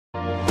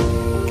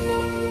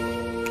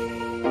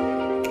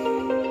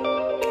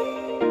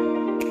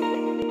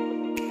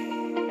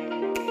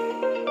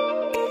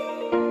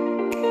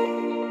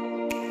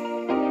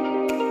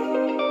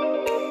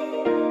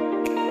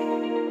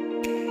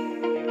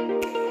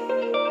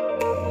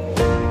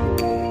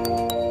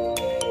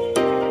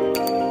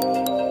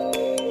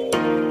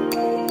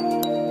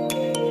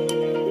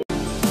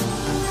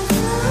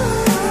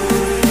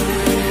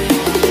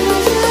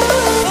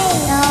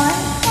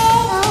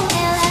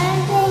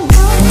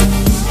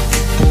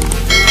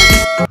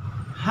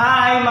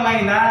Hi mga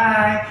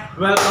inay!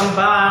 Welcome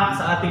back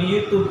sa ating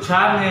YouTube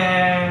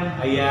channel.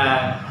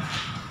 Ayan.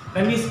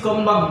 Na-miss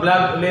kong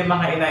mag-vlog ulit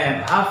mga inayan.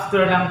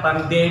 After ng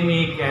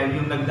pandemic,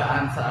 yung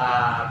nagdaan sa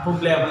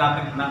problema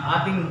natin ng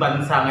ating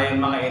bansa ngayon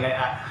mga inay.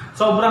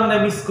 Sobrang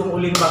na-miss kong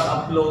uling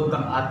mag-upload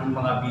ng ating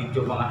mga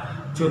video, mga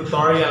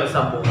tutorial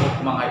sa buhok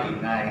mga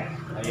inay.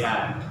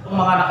 Ayan.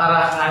 Kung mga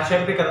nakaraan,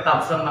 syempre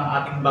katatapos lang ng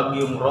ating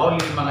bagyong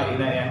rolling mga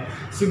inayan.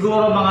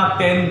 Siguro mga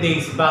 10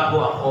 days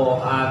bago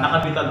ako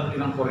nakabitan ulit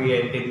ng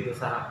kuryente dito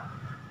sa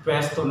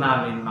pwesto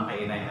namin mga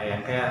inay.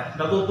 Ayan. Kaya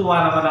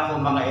natutuwa naman ako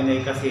mga inay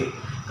kasi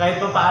kahit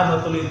pa paano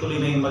tuloy-tuloy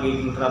na yung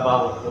magiging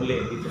trabaho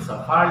ulit dito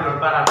sa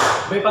parlor para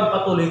may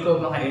pagpatuloy ko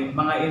mga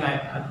inay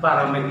at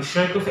para may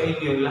share ko sa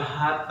inyo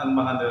lahat ng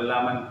mga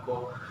nalalaman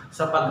ko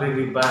sa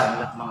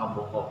pagre-rebond ng mga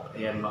buhok.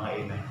 Ayan mga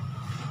inay.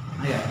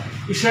 Ayan.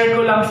 I-share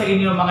ko lang sa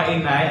inyo mga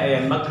inay.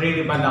 Ayan,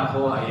 magre-rebond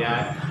ako.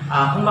 Ayan.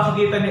 Kung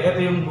makikita niyo, ito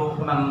yung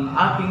buhok ng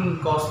ating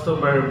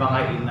customer mga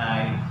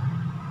inay.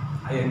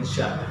 Ayan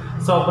siya.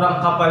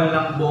 Sobrang kapal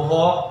ng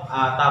buhok.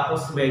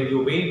 Tapos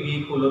medyo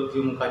wavy. Kulot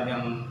yung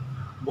kanyang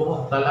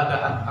buhok talaga.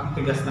 At ang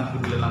tigas ng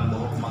hibla ng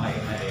buhok mga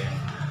inay. Ayan.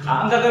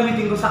 Ang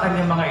gagamitin ko sa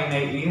kanya mga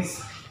inay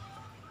is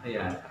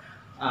ayan.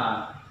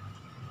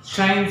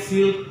 Shine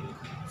Silk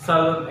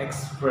Salon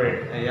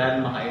Expert.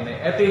 Ayan mga inay.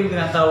 Ito yung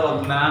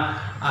tinatawag na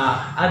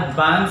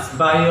Advanced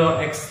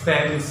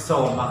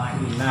Bio-Extenseo mga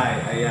inay.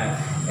 Ayan.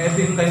 Ito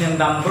yung kanyang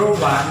number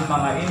 1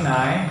 mga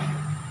inay.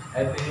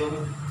 Ito yung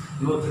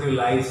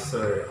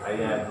Neutralizer.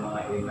 Ayan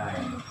mga inay.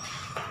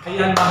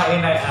 Ayan mga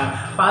inay.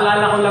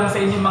 Paalala ko lang sa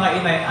inyo mga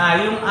inay.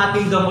 Yung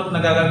ating gamot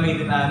na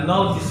gagamitin,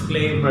 no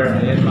disclaimer.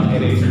 Ayan mga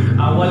inay.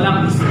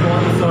 Walang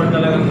sponsor,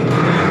 talagang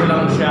pinili ko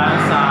lang siya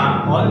sa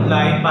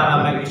online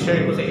para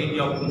mag-share ko sa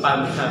inyo kung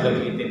paano siya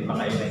gamitin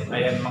mga inay.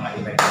 Ayan mga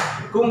inay.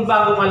 Kung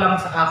bago ka lang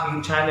sa aking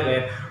channel,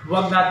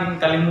 huwag natin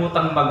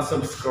kalimutang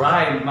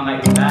mag-subscribe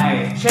mga inay.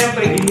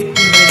 Siyempre, i-hit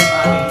nyo na yung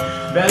ating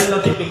bell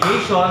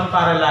notification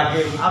para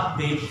lagi yung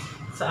update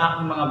sa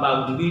aking mga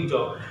bagong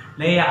video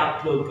na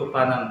i-upload ko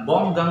pa ng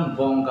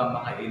bonggang-bongga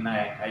mga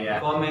inay. Ayan.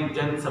 Comment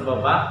dyan sa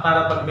baba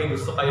para pag may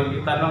gusto kayong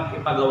itanong,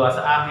 ipagawa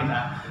sa akin,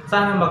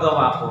 sana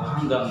magawa ko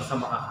hanggang sa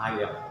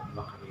makakaya ko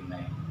mga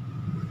inay.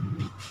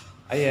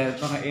 Ayan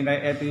mga inay,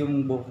 ito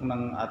yung buhok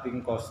ng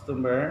ating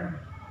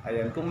customer.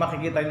 Ayan, kung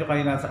makikita nyo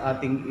kanina sa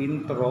ating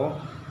intro,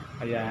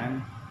 ayan,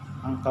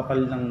 ang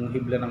kapal ng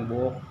hibla ng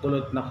buhok,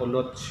 kulot na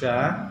kulot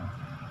siya.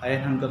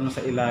 Ayan, hanggang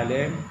sa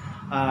ilalim.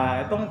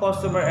 Itong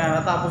customer,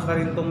 natapos na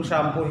rin itong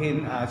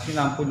shampoohin,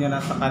 sinampo niya na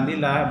sa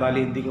kanila,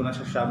 bali hindi ko na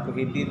siya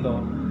shampoohin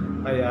dito.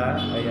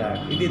 Kaya,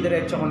 ayan,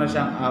 ididiretso ko na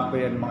siyang up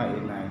yan mga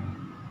inay.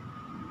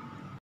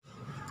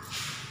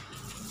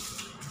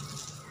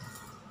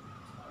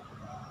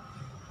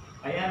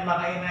 Ayan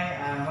mga inay,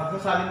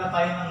 magsasali na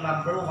tayo ng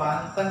number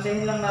 1.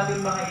 Tansyahin lang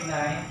natin mga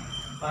inay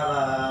para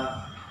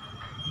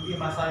hindi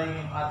masayang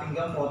yung ating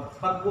gamot.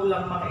 Pag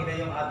kulang mga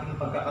inay yung ating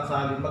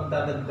pagkakasali,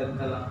 magdadagdag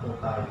na lang po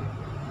tayo.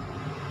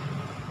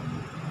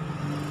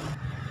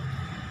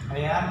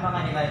 Ayan mga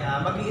inay,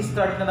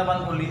 mag-i-start na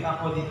naman uli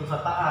ako dito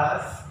sa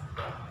taas.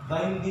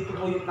 Dahil dito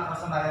po yung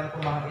nakasanayan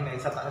ko mga inay,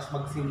 sa taas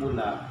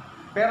magsimula.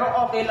 Pero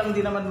okay lang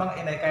din naman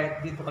mga inay kahit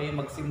dito kayo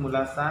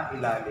magsimula sa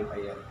ilalim.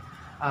 Ayan.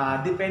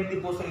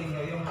 Depende po sa inyo.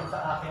 Yung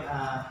sa akin,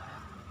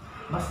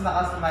 mas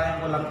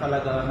nakasanayan ko lang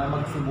talaga na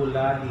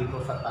magsimula dito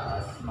sa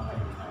taas mga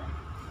inay.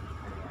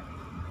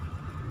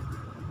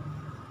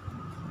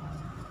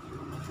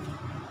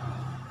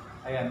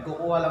 Ayan,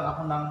 kukuha lang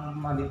ako ng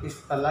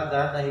manipis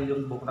talaga dahil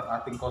yung buhok ng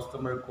ating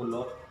customer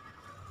kulot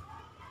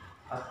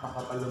at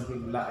makapal yung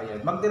hibla.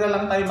 Ayan, magtira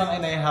lang tayo mga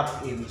inay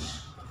 1/2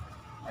 inch.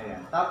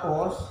 Ayan,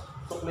 tapos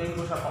suklayin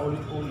ko siya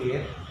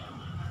paulit-ulit.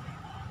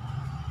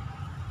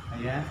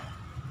 Ayan.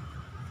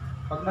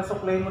 Pag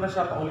nasuklayin mo na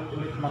siya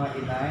paulit-ulit mga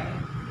inay,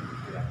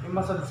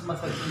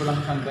 i-massage mo lang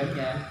siyang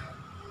ganyan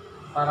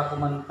para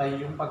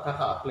kumantay yung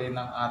pagkaka-apply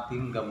ng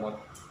ating gamot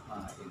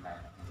mga inay.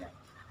 Ayan.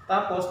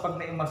 Tapos pag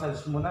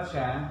na-i-massage mo na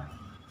siya,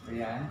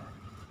 ayan,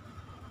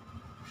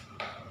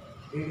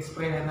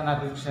 i-sprayhan na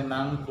natin siya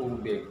ng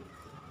tubig.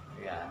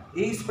 Ayan.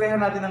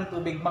 I-sprayhan natin ng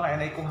tubig mga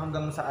inay kung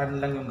hanggang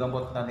saan lang yung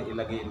gamot na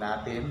nailagay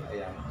natin.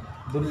 Ayan.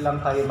 Doon lang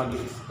tayo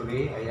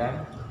mag-i-spray.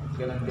 Ayan.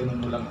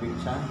 Ganun-ganun mo lang din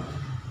siya.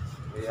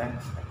 Ayan.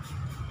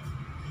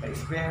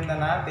 I-sprayhan na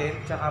natin,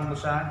 tsaka mo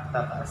siya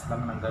tataas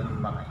lang ng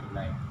ganun mga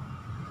inay.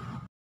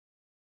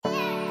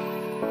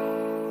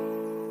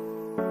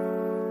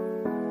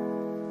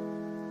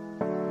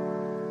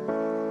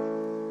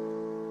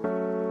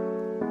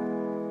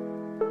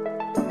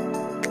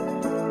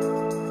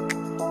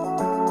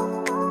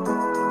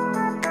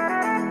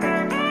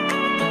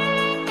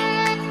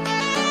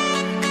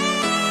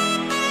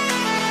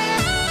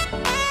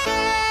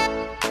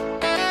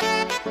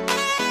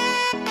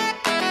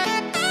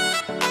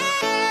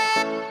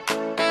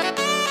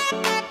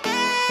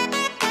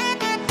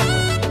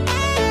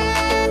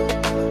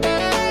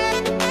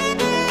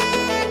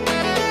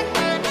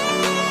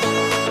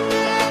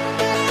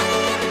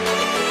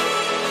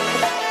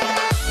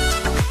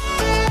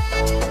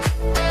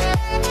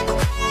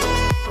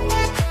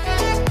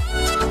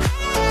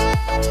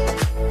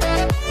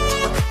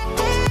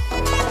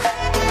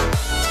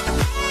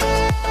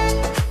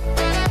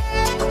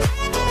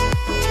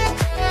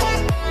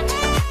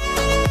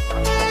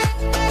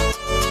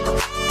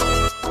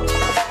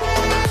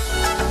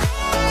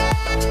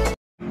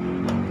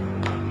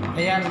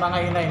 Ayan mga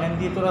inay,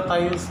 nandito na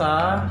tayo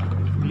sa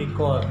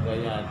likod.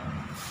 Ayan.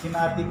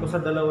 Hinati ko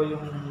sa dalawa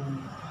yung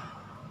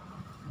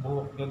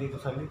buhok niya dito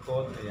sa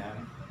likod.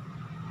 Ayan.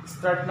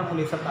 Start na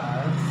muli sa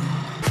taas.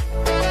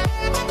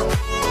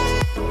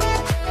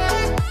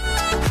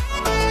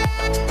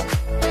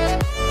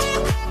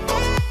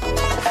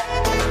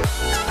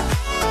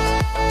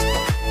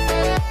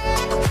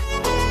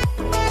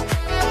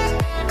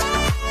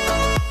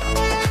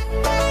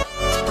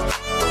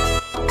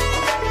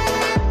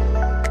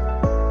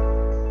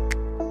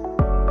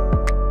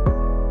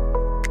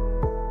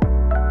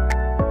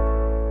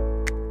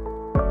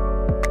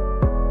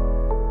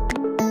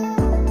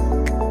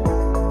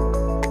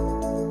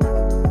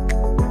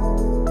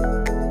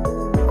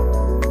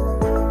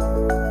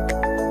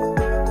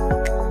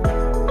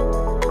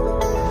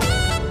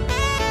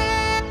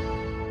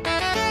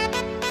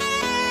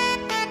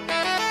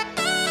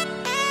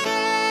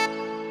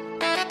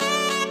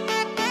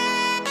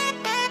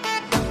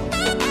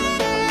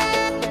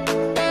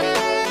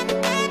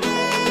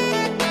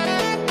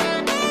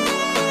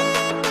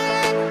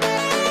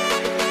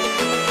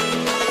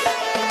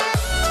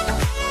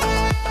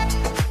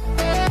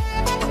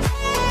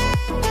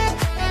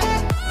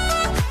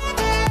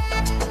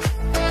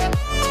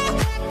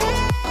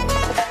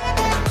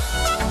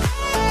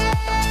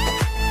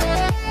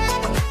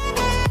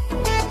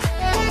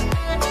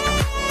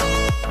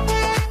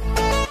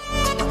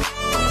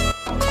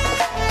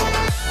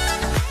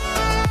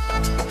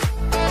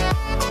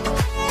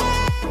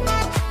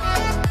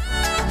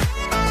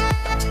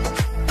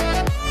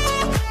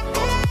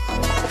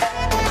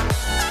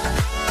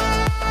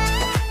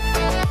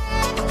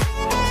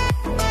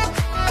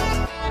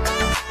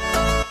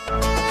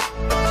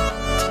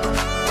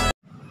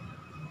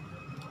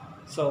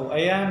 So,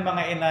 ayan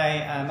mga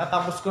inay,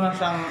 natapos ko na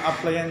siyang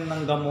applyan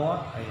ng gamot.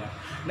 Ayan.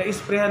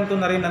 Na-sprayhan ko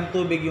na rin ng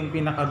tubig yung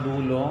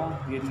pinakadulo.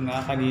 Yun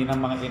nga, kanina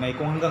mga inay,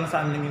 kung hanggang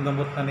saan lang yung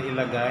gamot na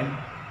nailagay.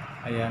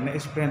 Ayan,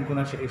 na-sprayhan ko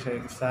na siya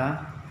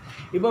isa-isa.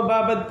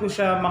 Ibababad ko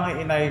siya mga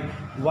inay,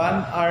 1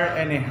 hour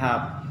and a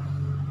half.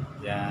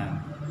 Ayan.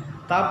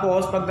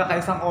 Tapos, pag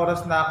naka-isang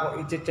oras na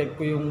ako, i-check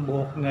ko yung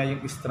buhok niya,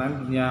 yung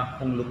strand niya,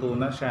 kung luto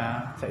na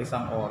siya sa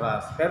 1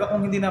 oras. Pero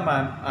kung hindi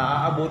naman,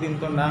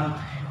 aabutin ko ng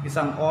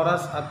 1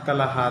 oras at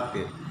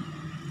kalahati.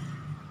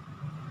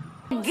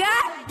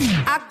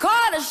 I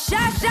call a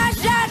shot,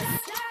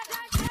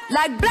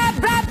 like blah,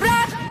 blah,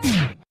 blah.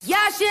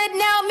 Y'all should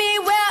know me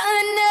well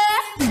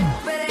enough.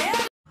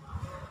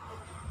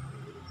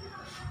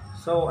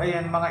 So,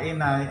 ayan mga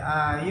inay,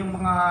 yung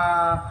mga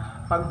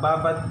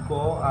pagbabad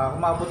ko,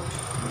 umabot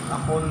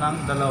ako ng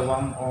 2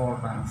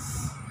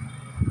 oras.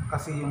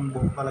 Kasi yung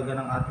buhok talaga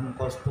ng ating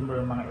customer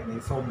mga inay,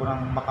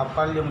 sobrang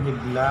makapal yung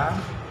higla.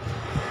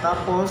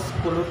 Tapos,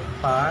 kulot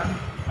pa.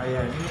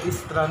 Ayan,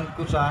 ini-strand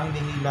ko siya,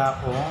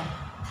 hinihila ko.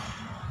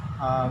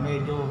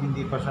 Medyo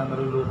hindi pa siya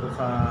naruluto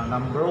sa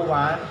number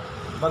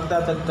 1.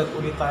 Magdadagdag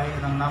ulit tayo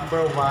ng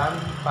number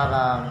 1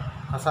 para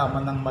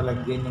kasama ng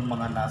malagyan yung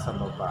mga nasa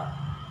baba.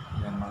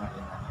 Ayan mga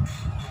inay.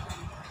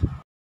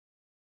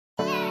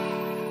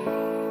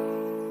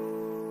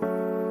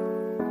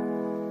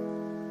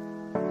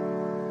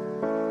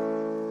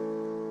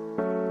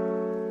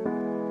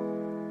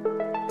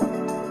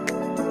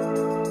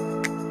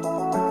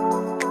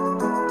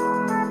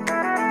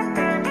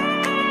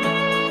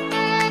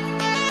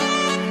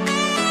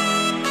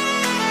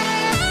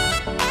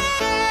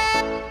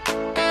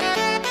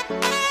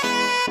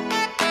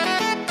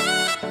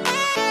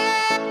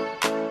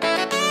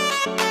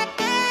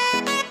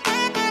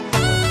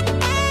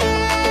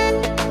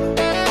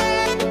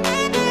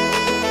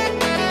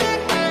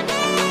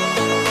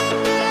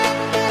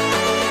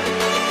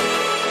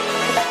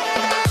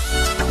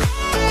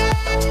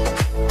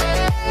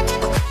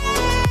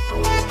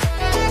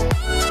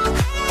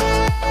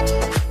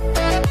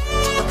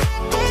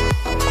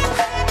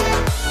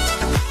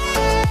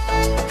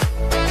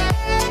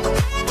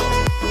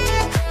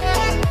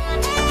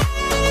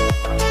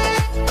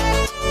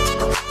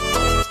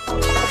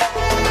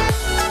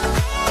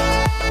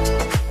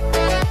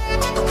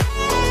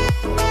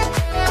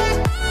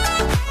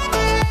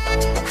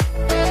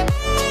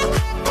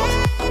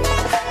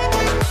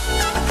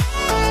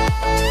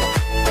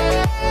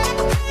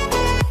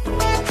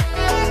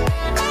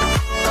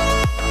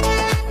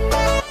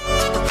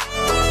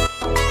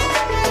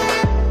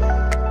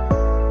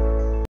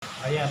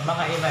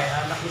 Mga inay,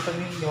 nakita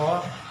ninyo,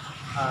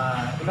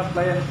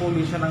 in-applyan po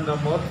siya ng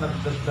gamot,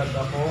 nagdagdag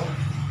ako.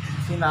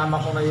 Sinama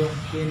ko na yung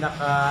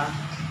pinaka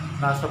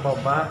nasa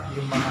baba,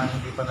 yung mga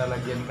hindi pa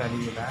nalagyan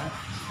kanina.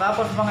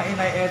 Tapos mga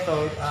inay,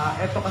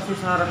 eto kasi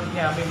sa harap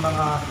niya may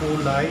mga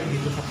kulay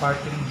dito sa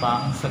parking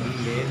bank sa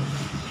gilid.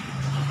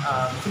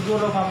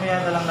 Siguro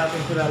mamaya na lang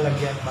natin sila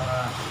lagyan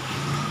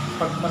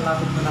pag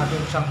malapit na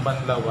natin siyang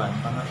banlawan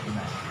mga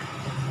inay.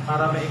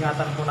 Para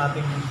maingatan po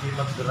natin hindi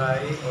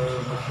mag-dry o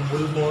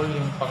magbulbol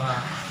yung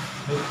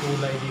may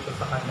kulay dito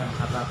sa kanyang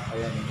harap.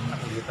 Ayan, yung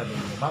nakikita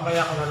ninyo.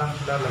 Mamaya ko na lang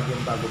sila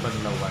lagyan bago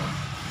banlawan.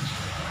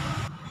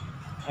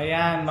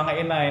 Ayan, mga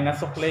inay,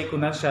 nasuklay ko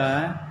na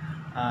siya.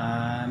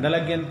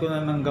 Nalagyan ko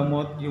na ng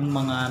gamot yung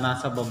mga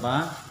nasa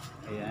baba.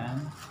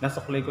 Ayan.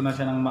 Nasuklay ko na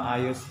siya ng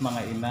maayos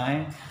mga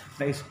inay.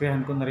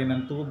 Na-sprayan ko na rin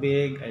ng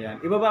tubig. Ayan.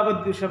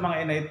 Ibababad ko siya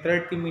mga inay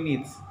 30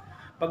 minutes.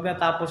 Pag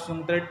natapos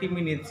yung 30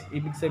 minutes,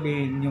 ibig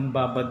sabihin yung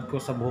babad ko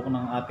sa buhok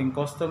ng ating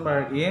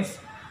customer is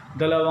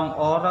 2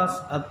 oras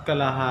at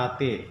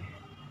kalahati.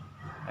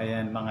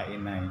 Ayan mga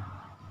inay.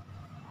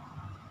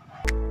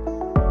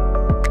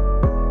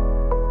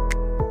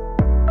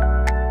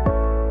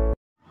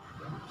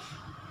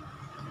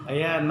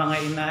 Ayan mga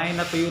inay,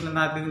 natuyo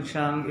na natin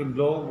siyang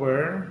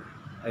i-blower.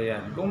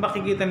 Ayan, kung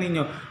makikita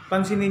ninyo,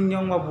 pansinin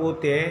nyo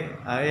mabuti,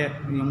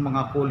 ayan, yung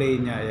mga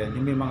kulay niya, ayan,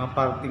 yung may mga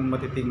parting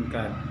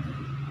matitingkad.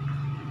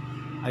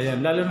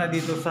 Ayan, lalo na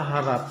dito sa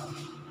harap.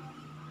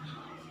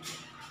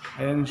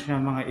 Ayan siya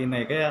mga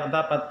inay. Kaya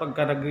dapat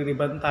pagka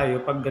nagre-rebond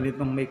tayo, pag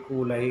ganitong may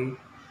kulay,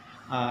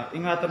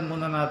 ingatan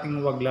muna natin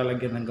huwag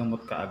lalagyan ng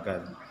gamot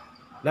kaagad.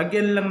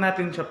 Lagyan lang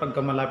natin siya pagka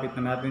malapit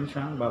na natin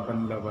siyang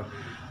babanlawan.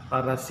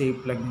 Para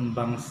safe lang yung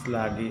bangs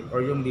lagi or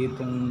yung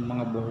ditong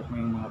mga buhok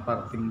ng mga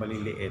parting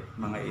maliliit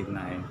mga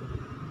inay.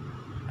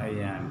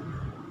 Ayan.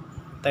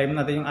 Time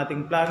natin yung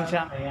ating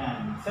plancha.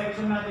 Ayan.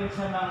 Section natin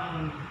siya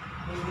ng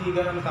hindi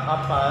ganun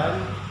kakapal.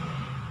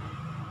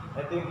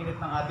 Ito yung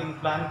init ng ating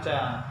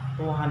plancha.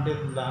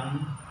 200 lang.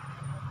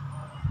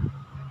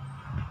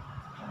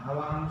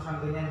 Hawakan mo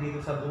siyang ganyan dito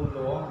sa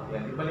dulo.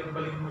 Ayan.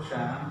 Ibalik-balik mo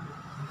siya.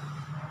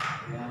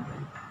 Ayan.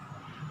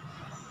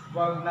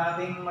 Huwag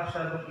nating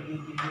masyadong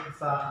ididikit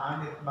sa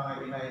anit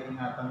mga inay.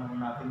 Ingatan mo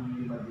natin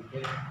hindi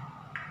madikit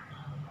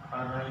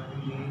para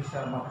hindi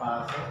siya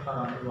mapasok,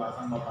 para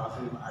iwasang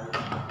mapasok yung ayaw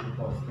ng ating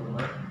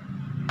customer.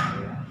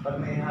 Ayan. Pag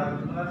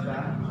naihagod mo na siya,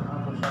 saka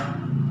mo siya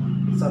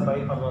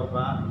isabay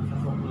pababa sa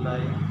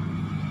suklay.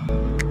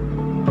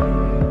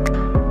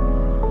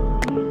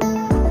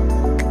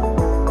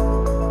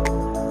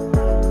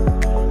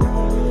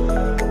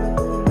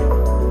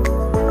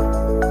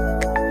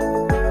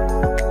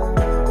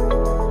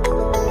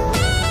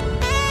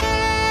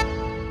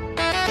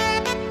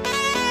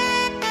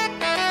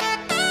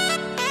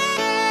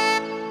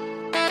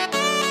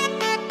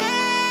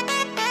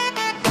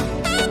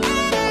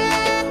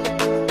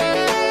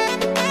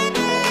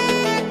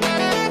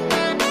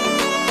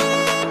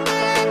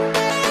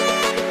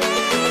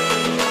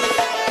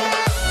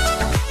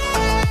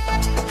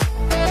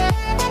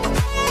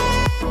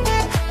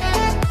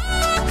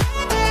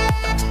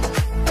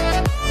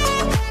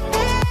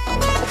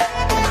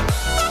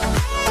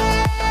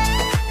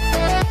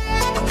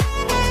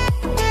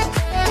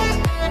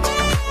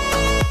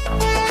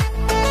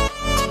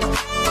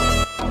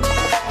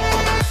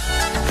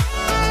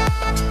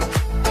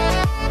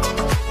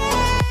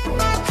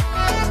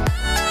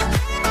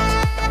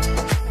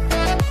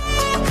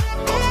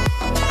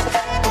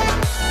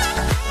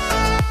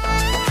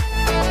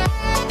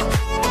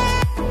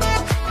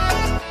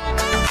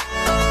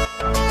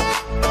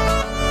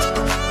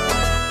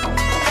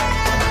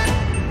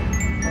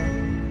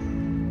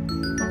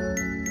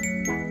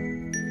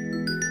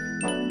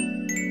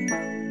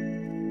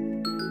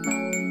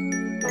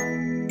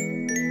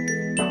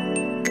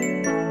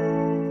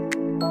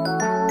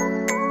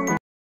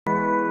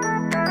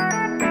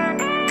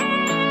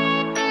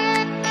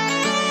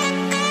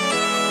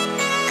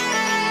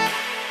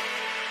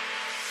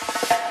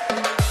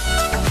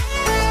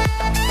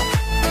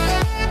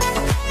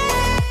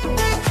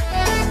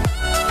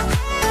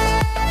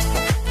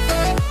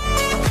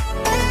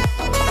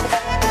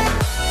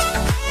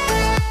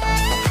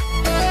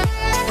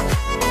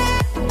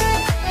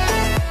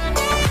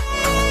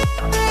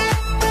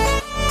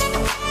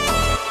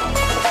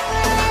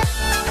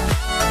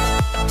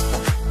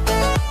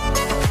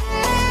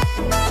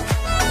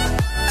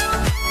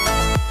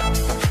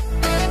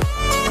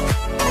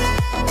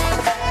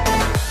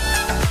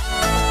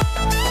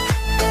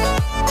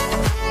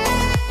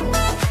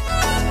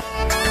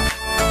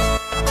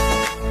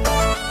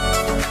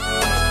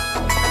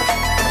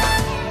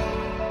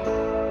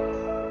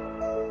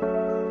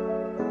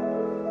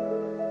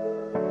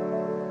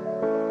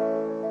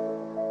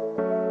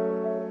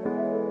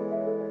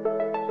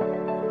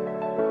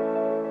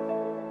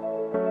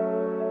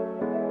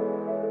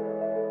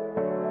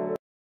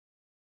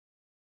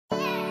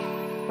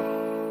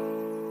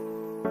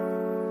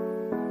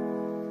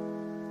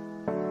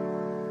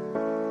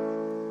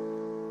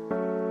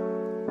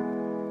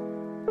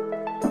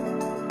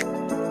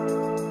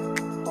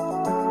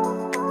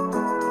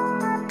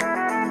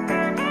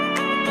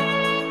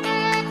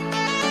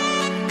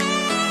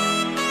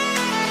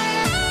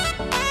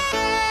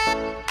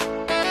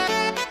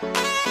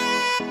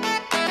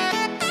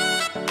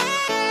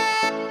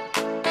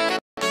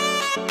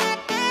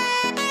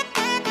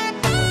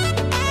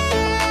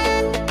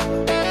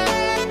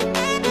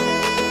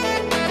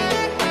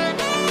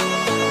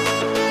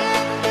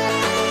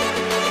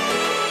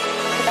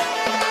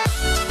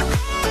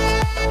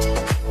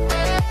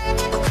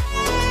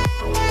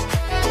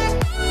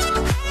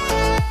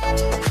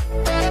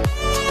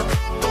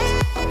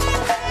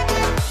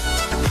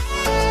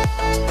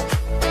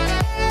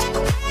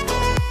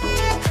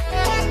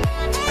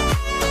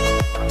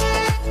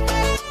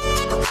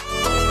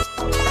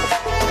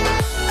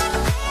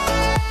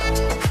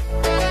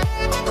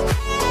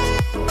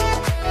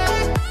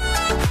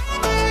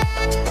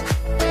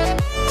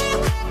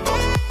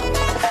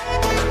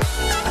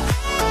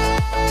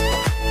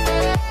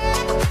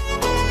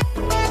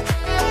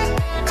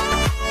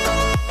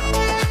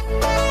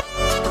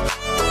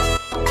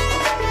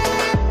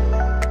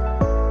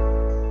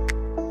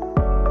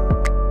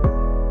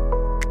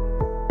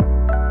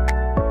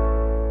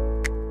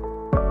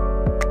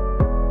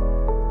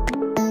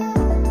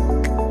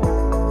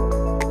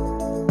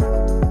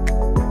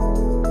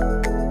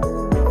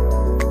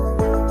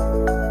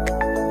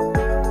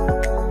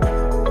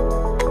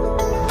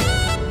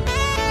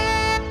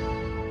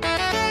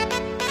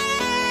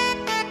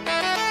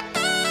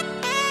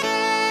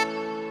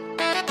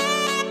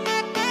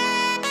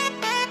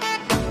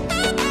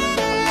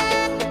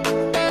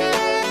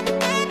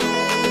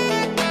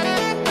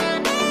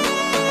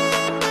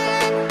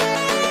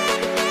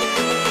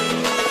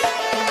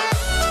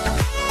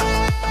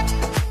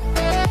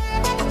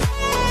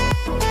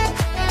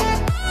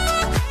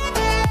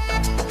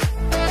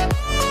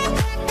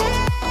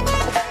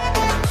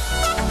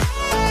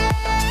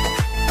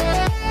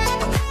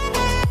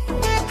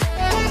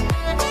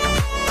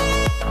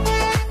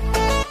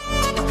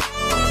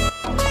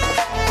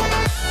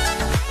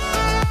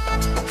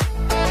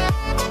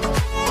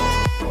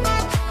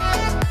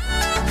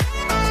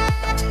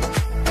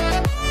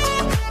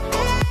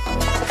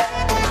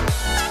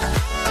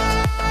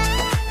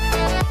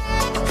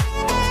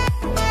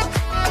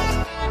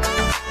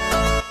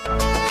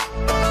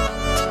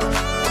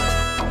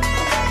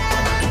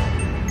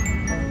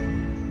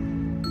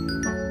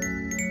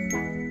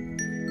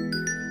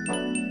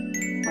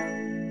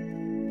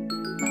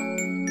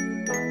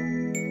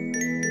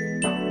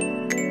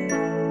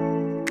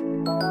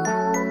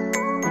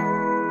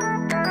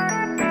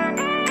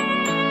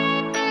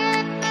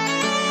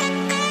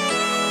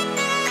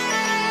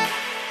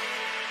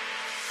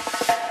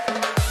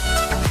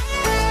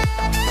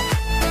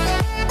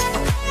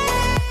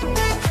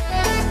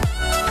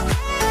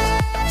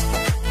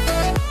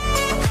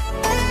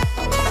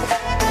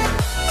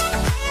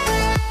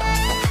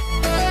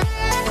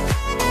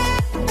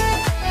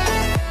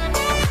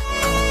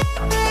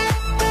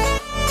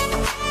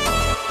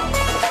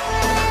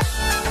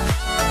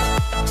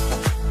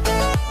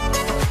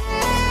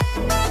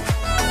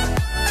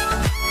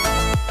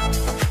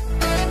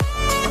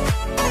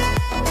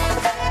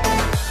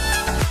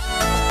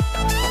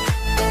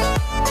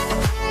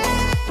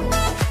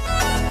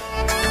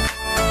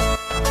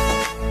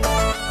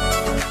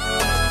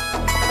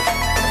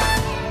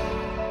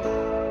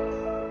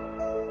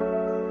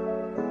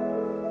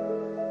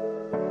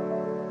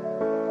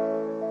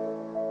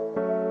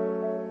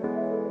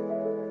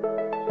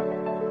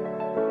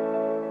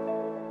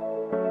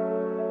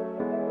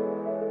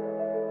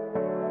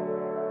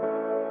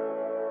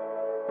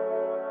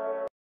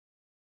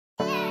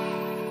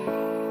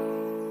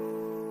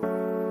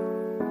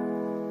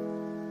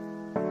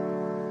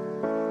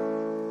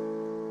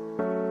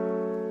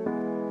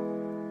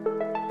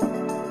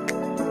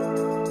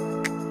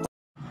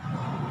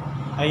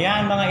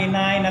 Ayan mga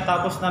inay,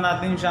 natapos na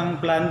natin siyang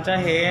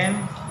plantsahin.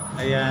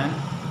 Ayan.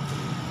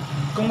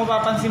 Kung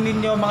mapapansin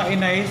ninyo mga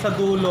inay, sa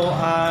dulo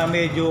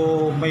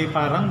medyo may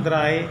parang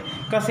dry.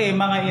 Kasi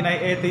mga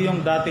inay, ito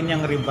yung dati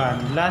niyang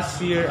rebond last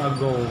year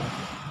ago.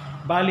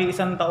 Bali,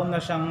 1 taon na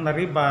siyang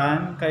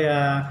na-rebond.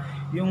 Kaya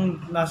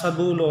yung nasa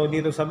dulo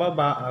dito sa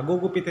baba,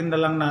 gugupitin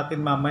na lang natin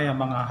mamaya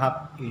mga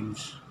 1/2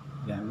 inch.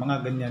 Yan,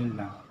 mga ganyan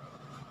lang.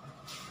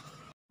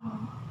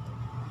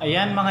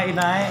 Ayan mga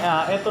inay,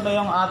 ito na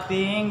yung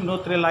ating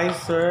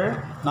neutralizer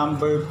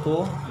number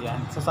 2.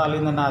 Ayan,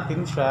 sasalin na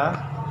natin siya.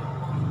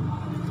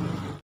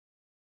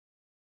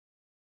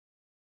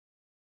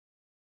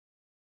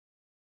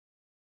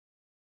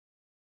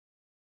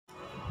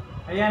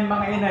 Ayan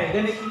mga inay,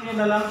 ganitin nyo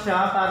na lang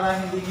siya para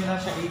hindi nyo na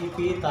siya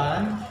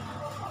iipitan.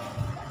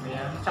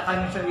 Ayan, tsaka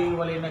nyo siya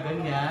iiwalay na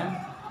ganyan.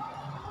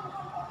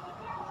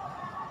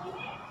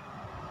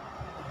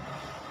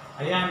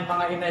 Ayan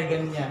mga inay,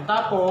 ganyan.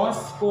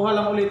 Tapos, kuha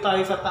lang ulit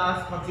tayo sa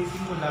taas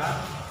magsisimula.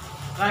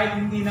 Kahit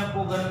hindi na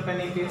po ganun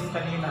kanipis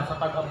kanina sa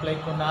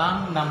pag-apply ko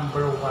ng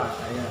number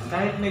 1. Ayan,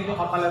 kahit medyo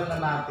kapalan na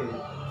natin.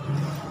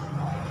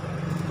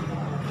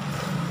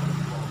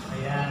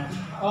 Ayan.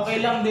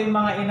 Okay lang din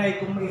mga inay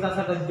kung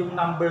maisasagad yung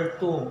number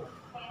 2,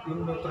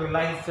 yung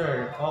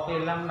neutralizer.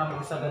 Okay lang na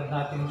maisagad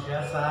natin siya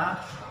sa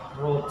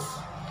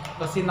roots.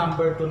 Kasi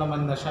number 2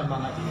 naman na siya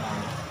mga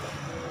inay.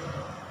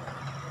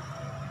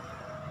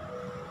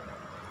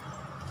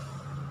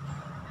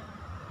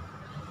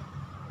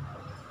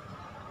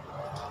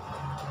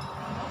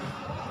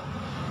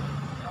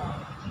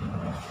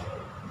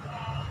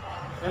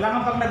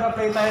 Kailangan pag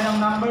nag-apply tayo ng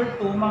number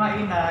 2 mga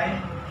inay,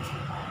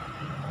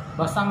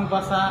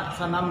 basang-basa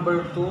sa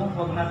number 2,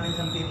 huwag natin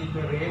siyang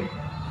titipirin.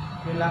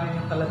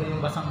 Kailangan yung talaga yung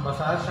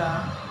basang-basa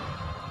siya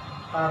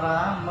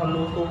para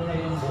maluto na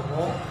yung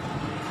buhok.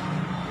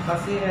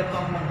 Kasi ito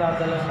ang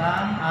magdadala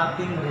ng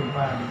ating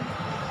rebond.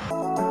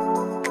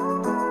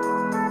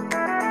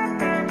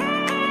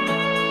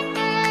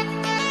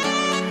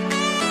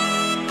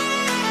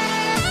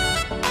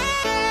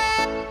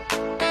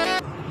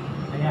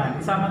 Ayan,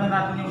 isama na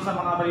natin yung sa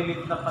mga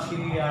maliliit na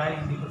patilya,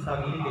 hindi ko sa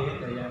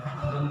gilid. Ayan,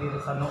 hanggang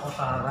dito sa noo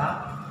sa harap.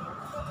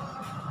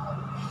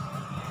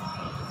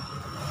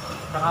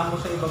 Saka mo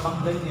sa ibabang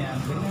ganyan,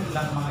 ganyan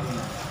lang mga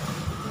ina.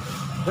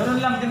 Ganun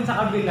lang din sa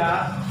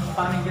kabila, kung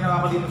paano yung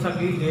ginawa ko dito sa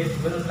gilid,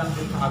 ganun lang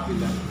din sa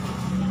kabila.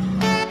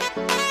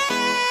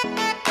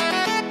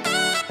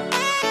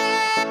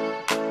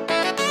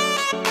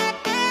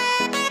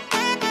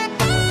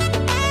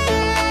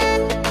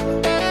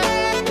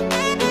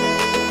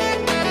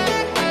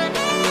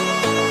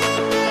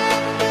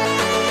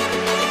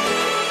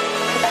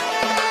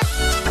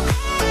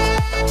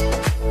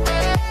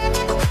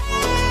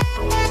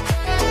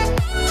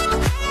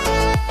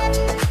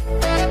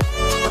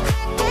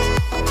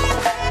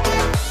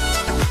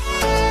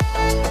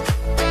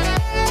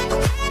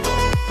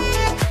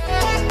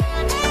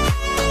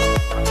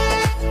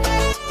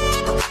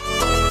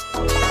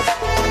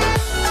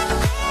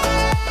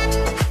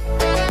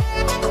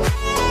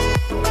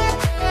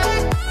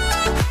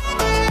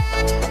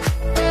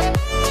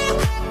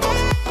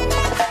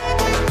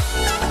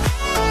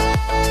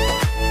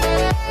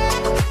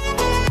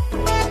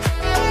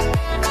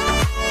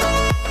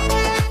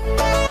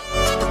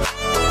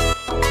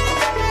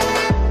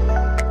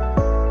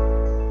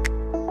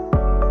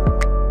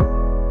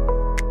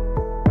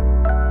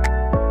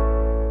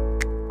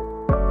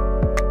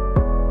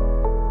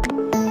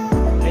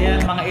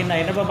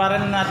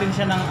 Nababara na natin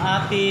siya ng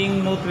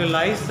ating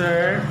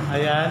neutralizer.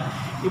 Ayan.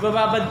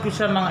 Ibababad ko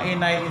siya mga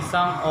inay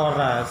 1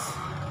 oras.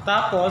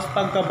 Tapos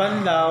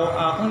pagkabanlaw,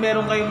 kung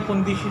meron kayong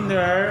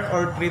conditioner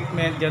or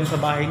treatment dyan sa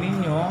bahay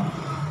ninyo,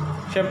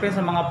 syempre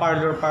sa mga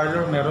parlor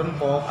meron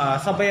po,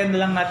 sabayan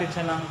na lang natin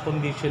siya ng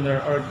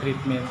conditioner or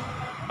treatment.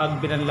 Pag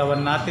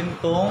binanlawan natin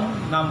tong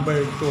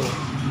number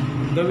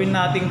 2, gawin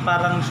natin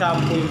parang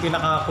shampoo yung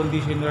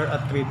pinaka-conditioner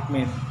at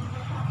treatment.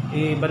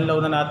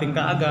 Ibanlaw na natin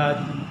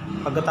kaagad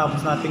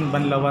pagkatapos nating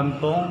banlawan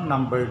tong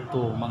number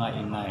 2 mga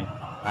inay.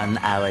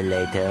 1 hour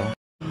later.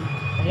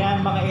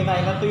 Ayan mga inay,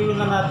 natuyo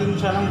na natin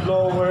siya ng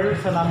blower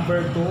sa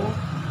number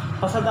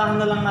 2. Pasadahan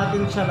na lang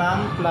natin siya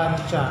ng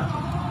plancha.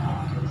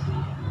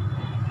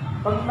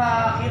 Pag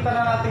nakita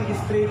na natin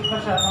straight na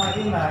siya mga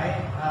inay,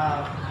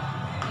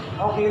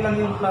 okay lang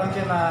yung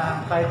plancha na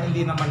kahit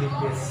hindi na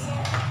manipis.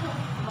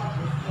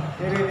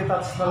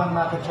 I-retouch na lang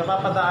natin siya,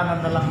 papadaanan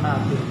na lang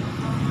natin.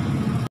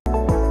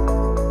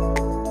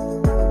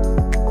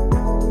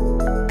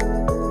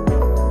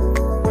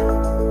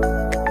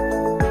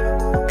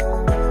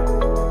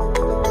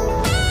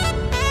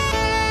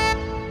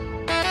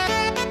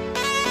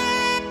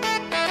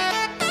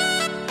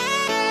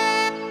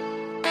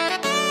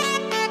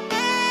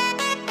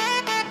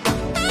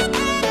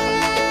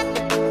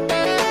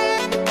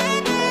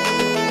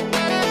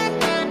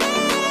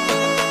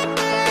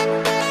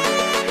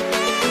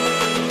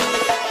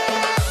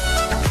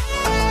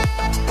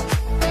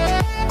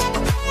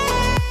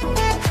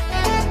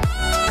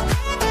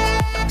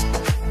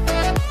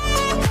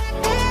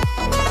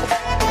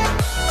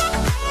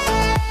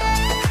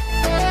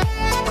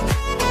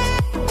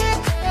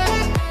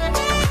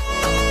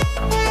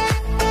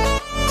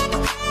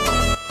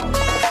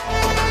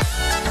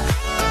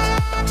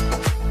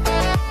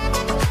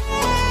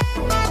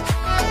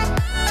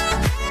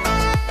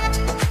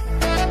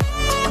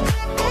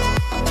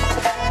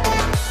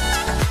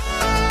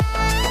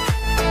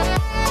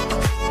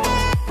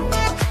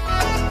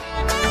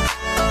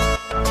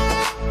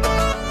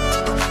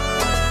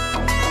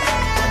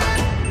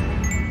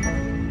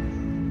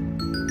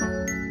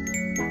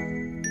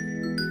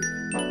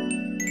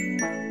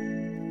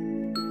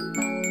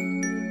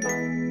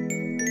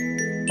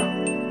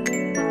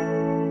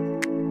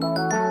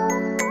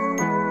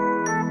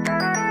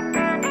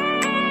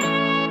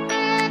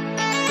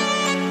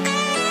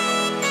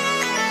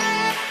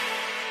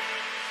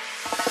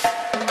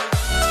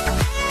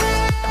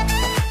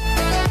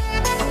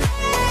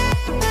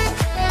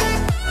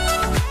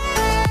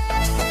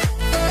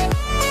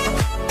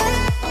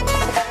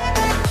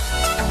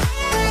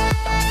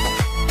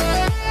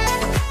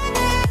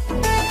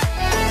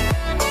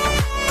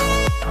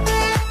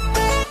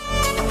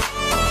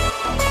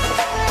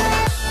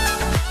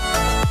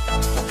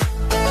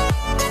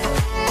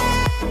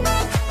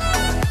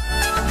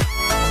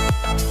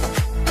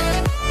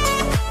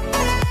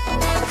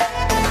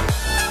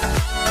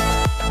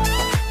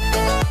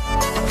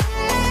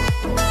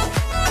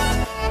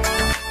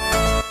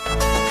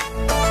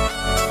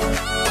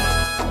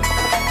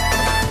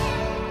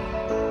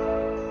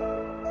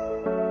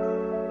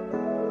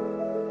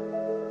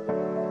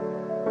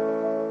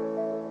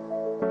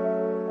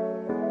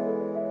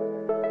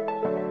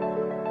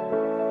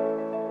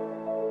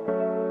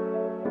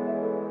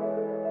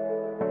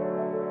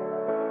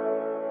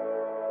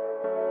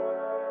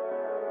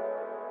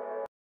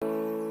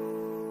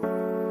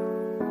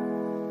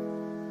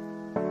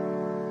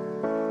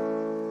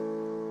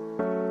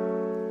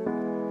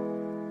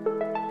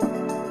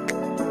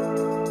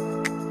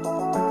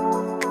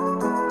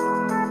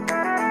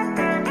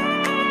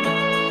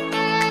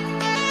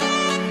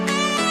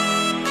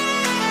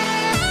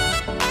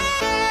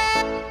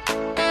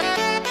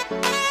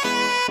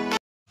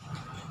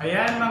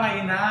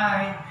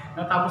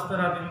 bukas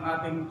na natin yung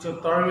ating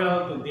tutorial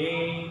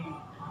today.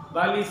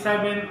 Bali,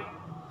 7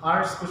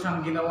 hours ko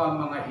siyang ginawa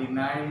mga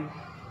inay.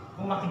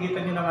 Kung makikita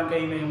nyo naman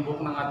kayo na yung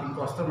buhok ng ating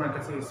customer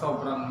kasi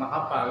sobrang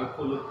makapal,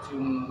 kulot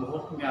yung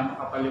buhok niya,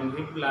 makapal yung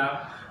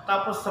hibla.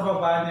 Tapos sa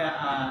baba niya,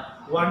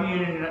 1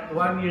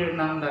 year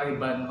nang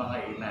na-rebond mga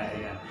inay.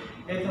 Ayan.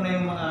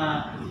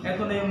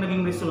 Ito na yung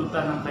naging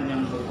resulta ng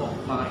kanyang buhok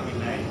mga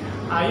inay.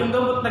 Yung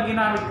gamot na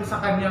ginamit ko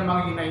sa kanya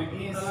mga inay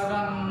is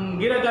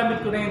talagang ginagamit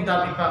ko na yung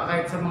dati pa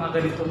kahit sa mga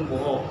ganitong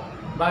buhok.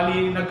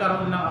 Bali,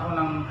 nagkaroon lang ako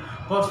ng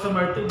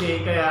customer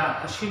today kaya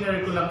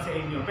shinare ko lang sa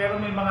inyo.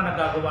 Pero may mga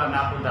nagagawa na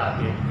ako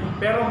dati.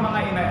 Pero mga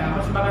inay,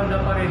 mas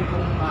maganda pa rin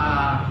kung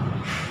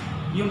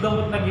yung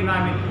gamot na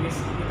ginamit ko is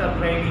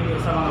itatry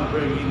ninyo sa mga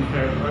virgin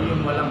hair or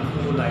yung walang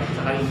kulay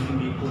saka yung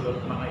hindi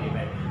kulot mga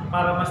inay.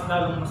 Para mas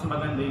lalong mas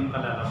maganda yung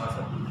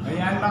kalalabasan.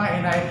 Ayan mga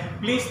inay,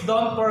 please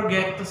don't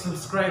forget to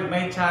subscribe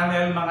my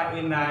channel mga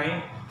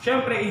inay.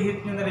 Siyempre,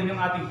 i-hit nyo na rin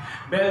yung ating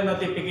bell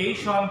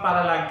notification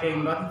para lagi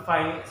kayong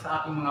notify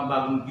sa aking mga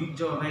bagong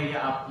video na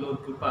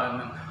i-upload ko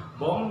pa ng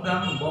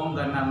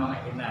bonggang-bongga na mga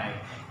inay.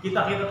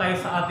 Kita-kita tayo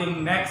sa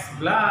ating next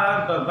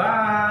vlog.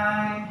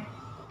 Bye-bye!